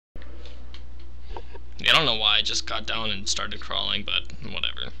I don't know why I just got down and started crawling, but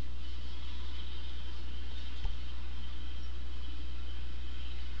whatever.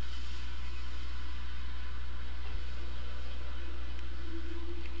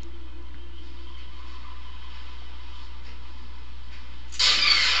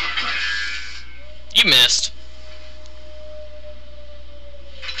 You missed.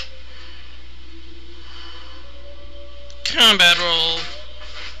 Combat roll.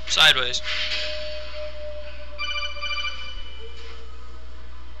 Sideways.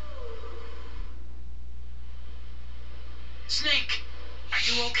 Snake, are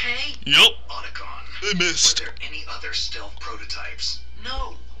you okay? Yup. Otacon. I missed. Were there any other stealth prototypes?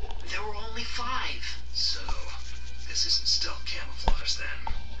 No, there were only 5. So, this isn't stealth camouflage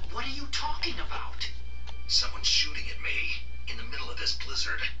then. What are you talking about? Someone's shooting at me in the middle of this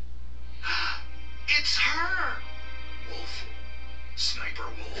blizzard. It's her! Wolf. Sniper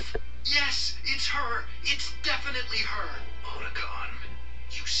Wolf. Yes, it's her. It's definitely her. Otacon,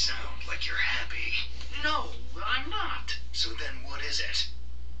 you sound like you're happy. No, I'm not. So then what is it?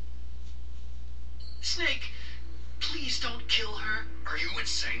 Snake, please don't kill her. Are you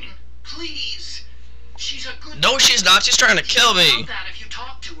insane? Please. She's a good... No, she's not. She's trying to kill me. You know that if you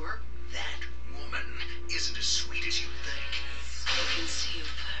talk to her. That woman isn't as sweet as you think. I can see you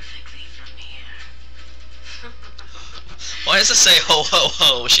perfectly from here. Why does it say ho ho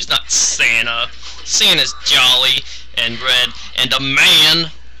ho? She's not Santa. Santa's jolly and red and a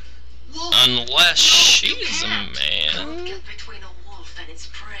man. Wolf, Unless no, she's a Don't man. get between a wolf and its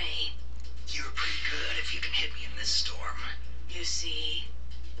prey. You're pretty good if you can hit me in this storm. You see,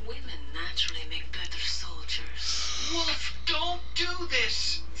 women naturally make better soldiers. Wolf, don't do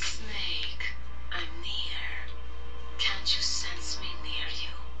this! Snake, I'm near. Can't you sense me near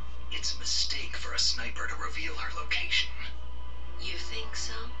you? It's a mistake for a sniper to reveal her location. You think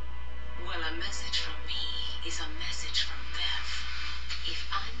so? Well, a message from me is a message from death. If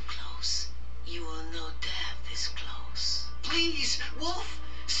I'm close, you will know death is close. Please, Wolf!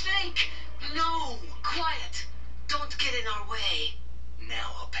 Snake! No! Quiet! Don't get in our way.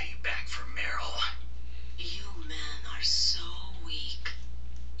 Now I'll pay you back for Meryl. You men are so weak.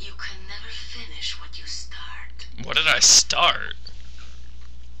 You can never finish what you start. What did I start?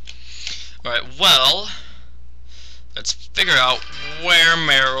 Alright, well, let's figure out where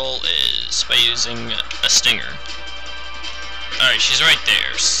Meryl is by using a stinger. Alright, she's right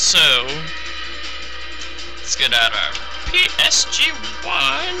there, so let's get out our PSG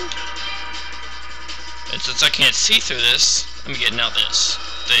wand. And since I can't see through this, I'm getting out this.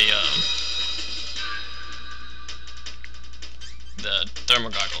 The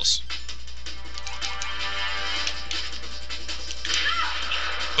thermal goggles.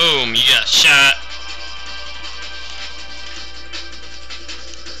 Boom, you got shot.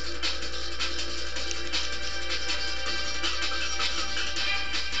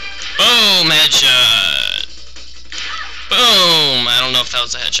 Boom, headshot. Boom, I don't know if that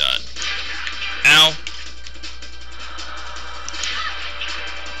was a headshot. Ow.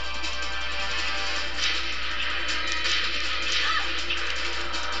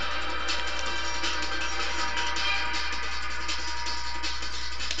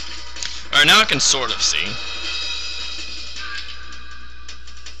 Alright, now I can sort of see.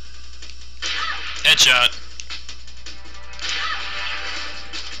 Headshot.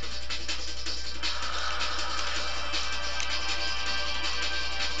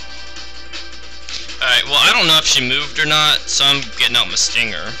 Alright, well, I don't know if she moved or not, so I'm getting out my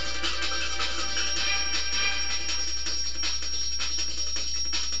stinger.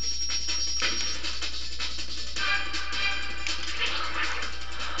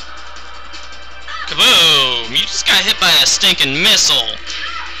 Kaboom! You just got hit by a stinking missile.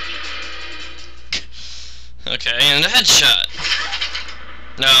 Okay, and a headshot.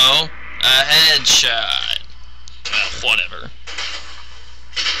 No, a headshot. Well, whatever.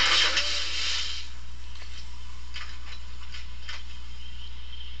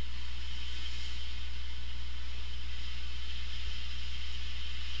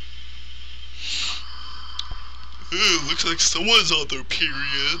 Ooh, looks like someone's on their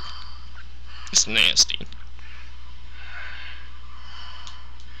period. It's nasty.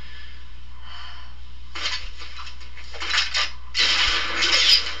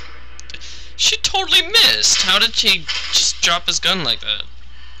 She totally missed. How did she just drop his gun like that?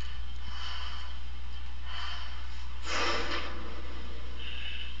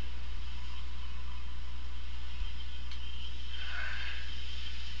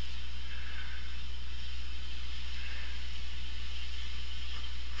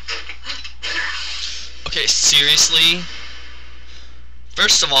 Okay, seriously?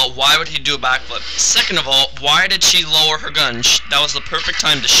 First of all, why would he do a backflip? Second of all, why did she lower her gun? That was the perfect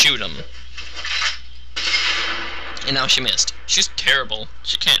time to shoot him. And now she missed. She's terrible.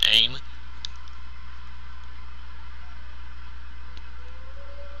 She can't aim.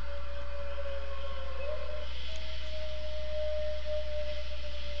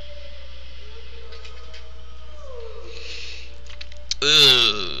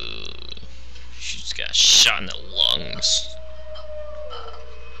 Ugh. She just got shot in the lungs.